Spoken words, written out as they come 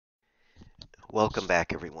Welcome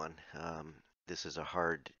back, everyone. This is a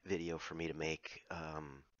hard video for me to make,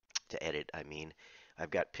 to edit, I mean. I've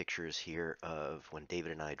got pictures here of when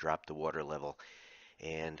David and I dropped the water level,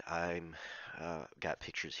 and I'm got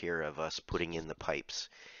pictures here of us putting in the pipes,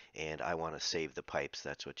 and I want to save the pipes.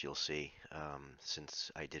 That's what you'll see, since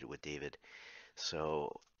I did it with David.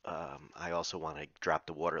 So I also want to drop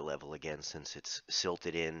the water level again since it's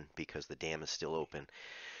silted in because the dam is still open.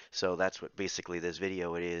 So that's what basically this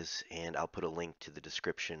video it is, and I'll put a link to the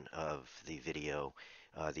description of the video,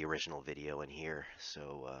 the original video in here.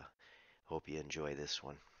 So hope you enjoy this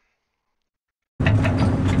one.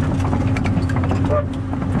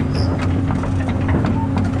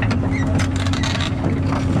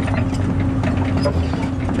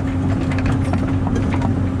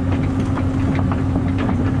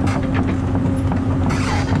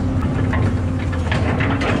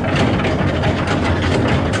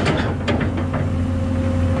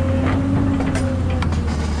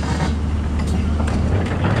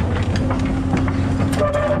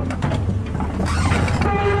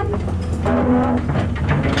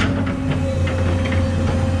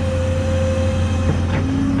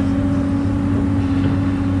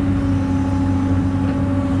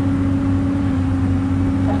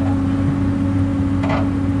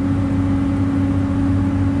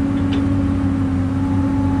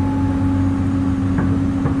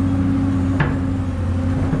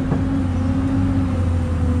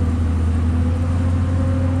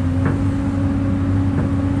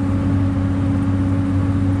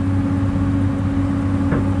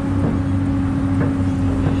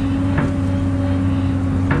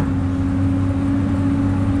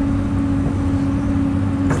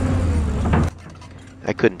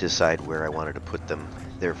 I couldn't decide where I wanted to put them.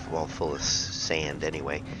 They're all full of sand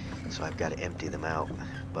anyway, so I've got to empty them out.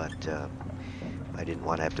 But I didn't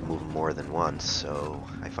want to have to move them more than once, so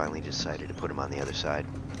I finally decided to put them on the other side.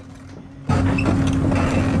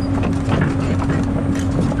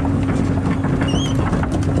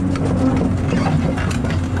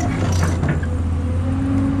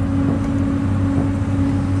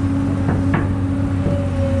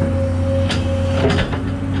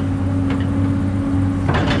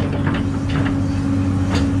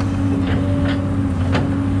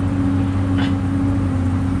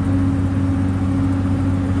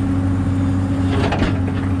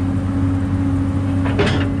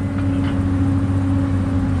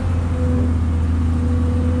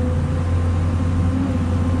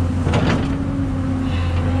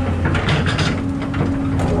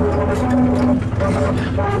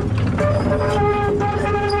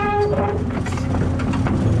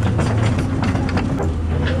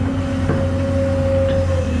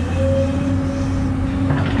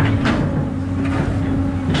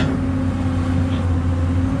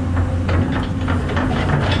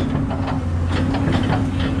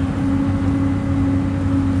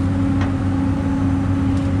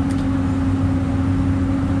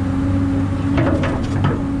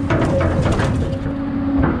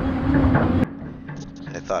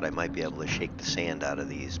 I might be able to shake the sand out of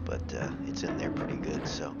these, but it's in there pretty good,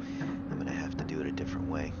 so I'm going to have to do it a different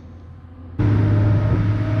way.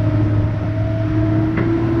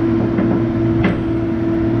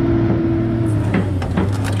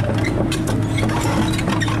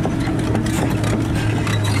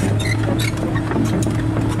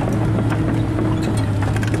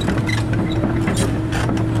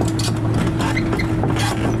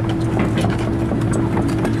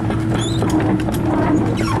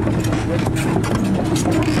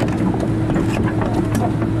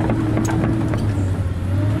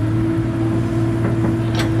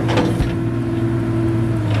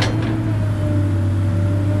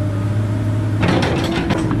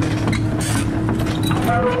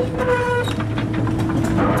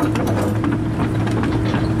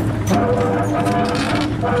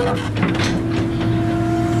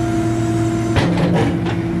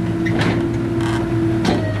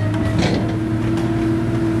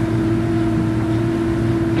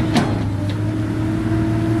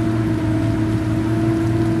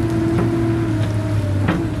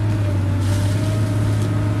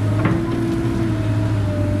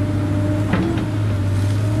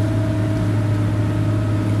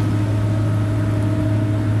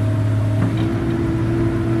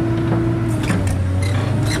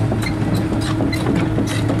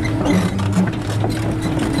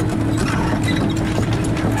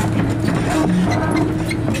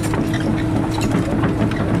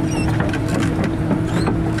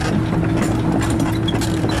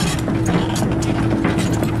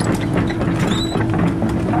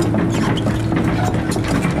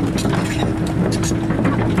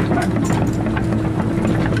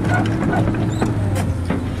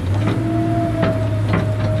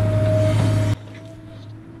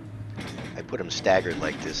 I put them staggered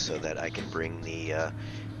like this so that I can bring the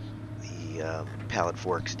pallet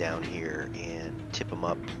forks down here and tip them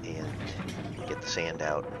up and get the sand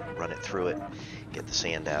out, run it through it, get the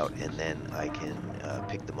sand out, and then I can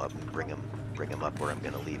pick them up and bring them up where I'm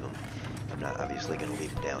going to leave them. I'm not obviously going to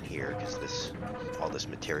leave them down here because all this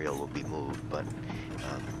material will be moved, but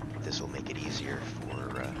this will make it easier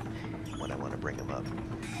for when I want to bring them up.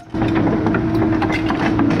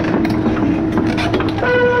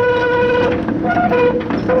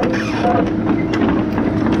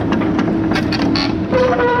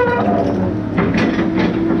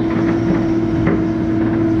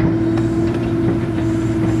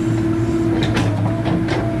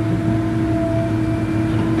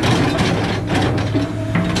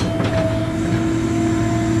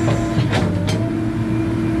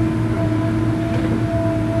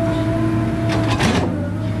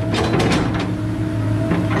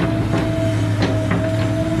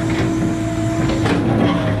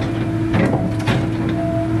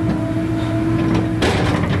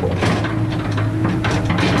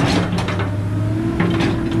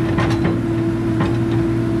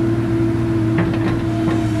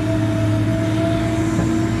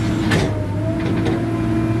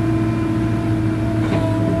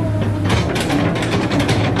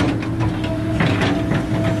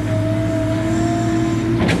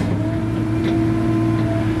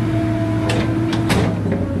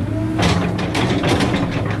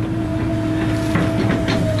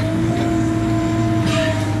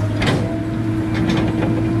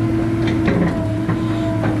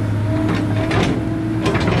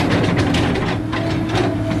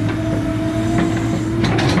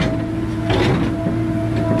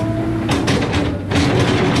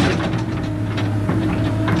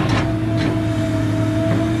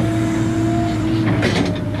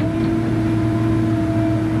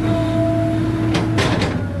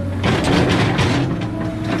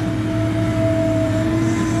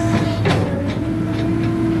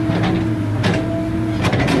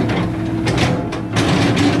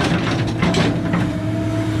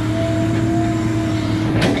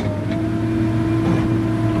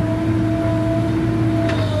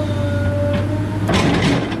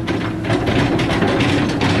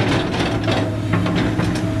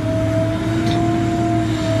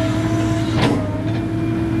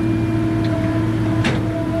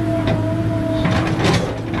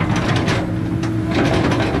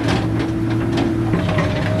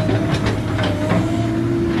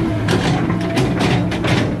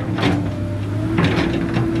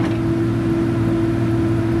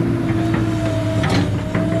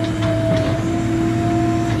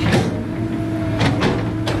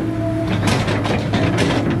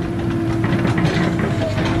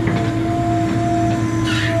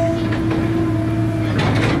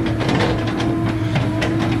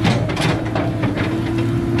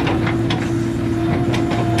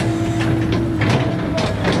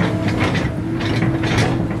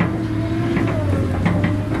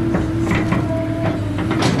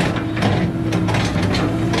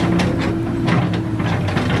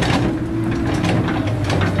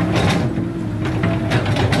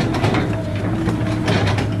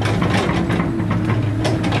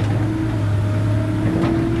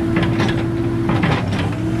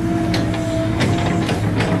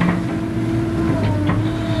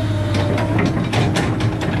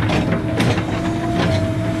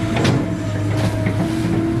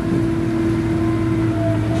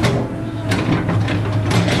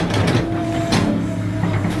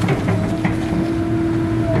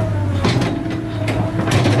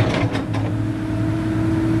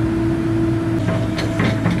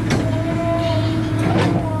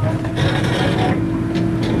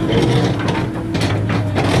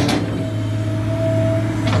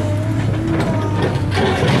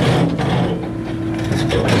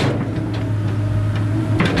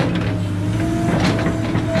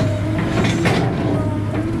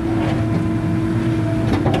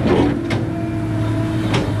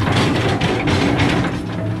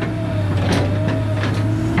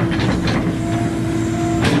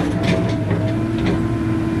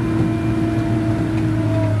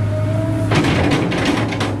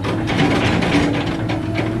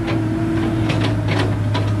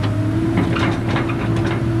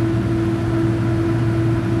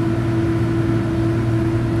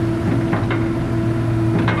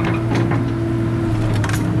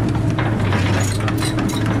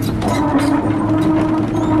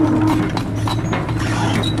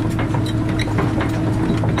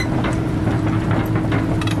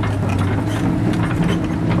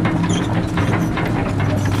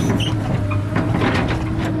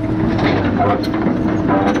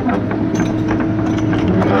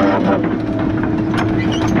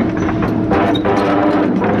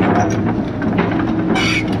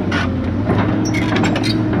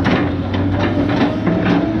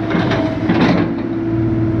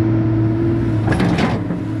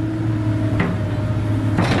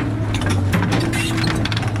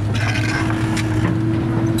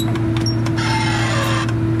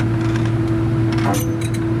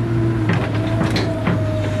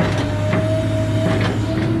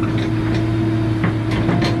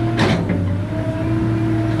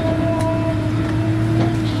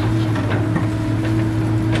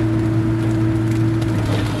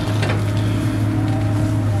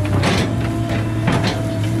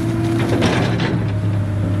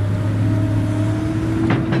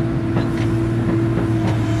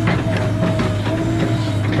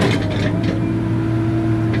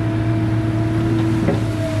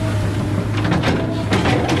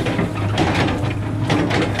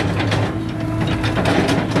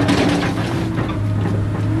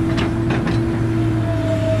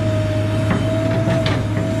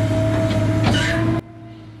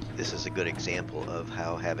 this is a good example of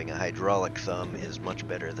how having a hydraulic thumb is much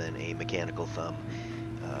better than a mechanical thumb,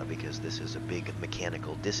 because this is a big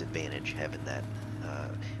mechanical disadvantage having that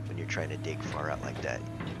when you're trying to dig far out like that.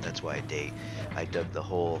 That's why I dug the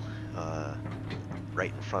hole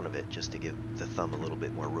right in front of it just to give the thumb a little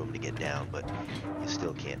bit more room to get down, but you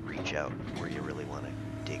still can't reach out where you really want to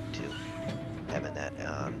dig to having that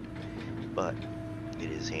on, but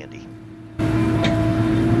it is handy.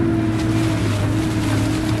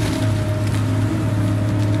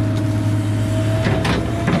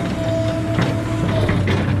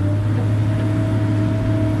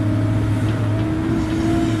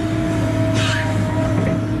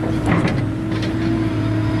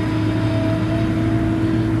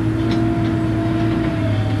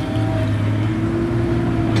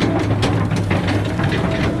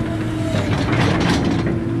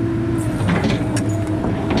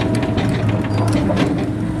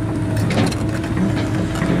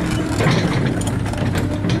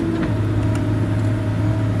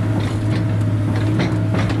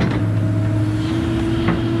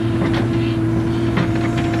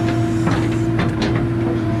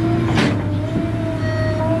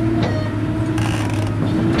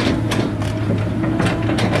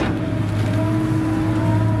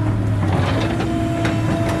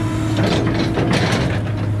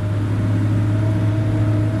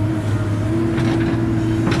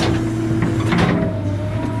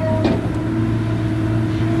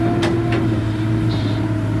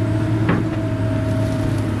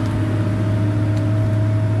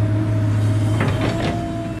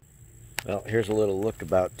 Well, here's a little look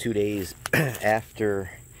about 2 days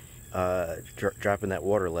after dropping that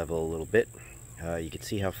water level a little bit. You can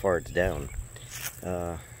see how far it's down.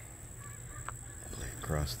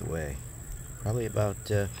 Across the way. Probably about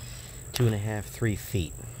 2.5, 3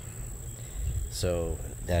 feet. So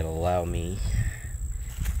that'll allow me,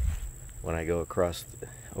 when I go across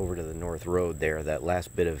over to the North Road there, that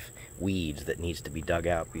last bit of weeds that needs to be dug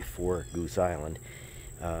out before Goose Island.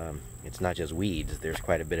 It's not just weeds, there's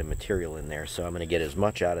quite a bit of material in there, so I'm going to get as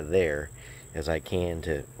much out of there as I can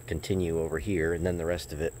to continue over here, and then the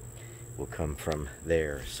rest of it will come from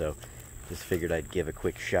there. So just figured I'd give a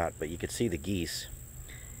quick shot, but you could see the geese.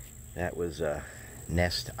 That was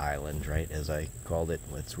Nest Island, right, as I called it.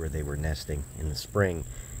 That's where they were nesting in the spring,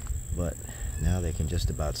 but now they can just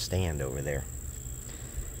about stand over there.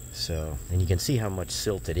 So, and you can see how much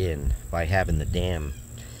silted in by having the dam.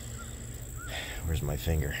 Where's my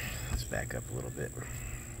finger? Let's back up a little bit.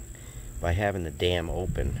 By having the dam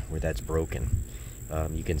open where that's broken,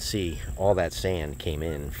 you can see all that sand came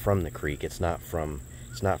in from the creek. It's not from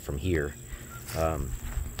here.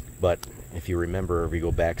 But if you remember, if you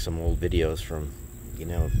go back some old videos from, you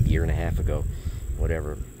know, a year and a half ago,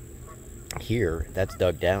 whatever, here that's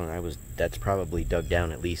dug down. That's probably dug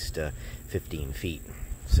down at least 15 feet.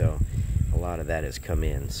 So a lot of that has come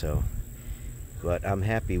in. So. But I'm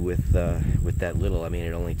happy with that little. I mean,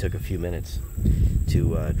 it only took a few minutes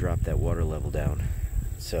to drop that water level down.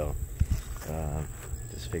 So,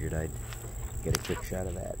 just figured I'd get a quick shot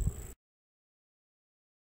of that.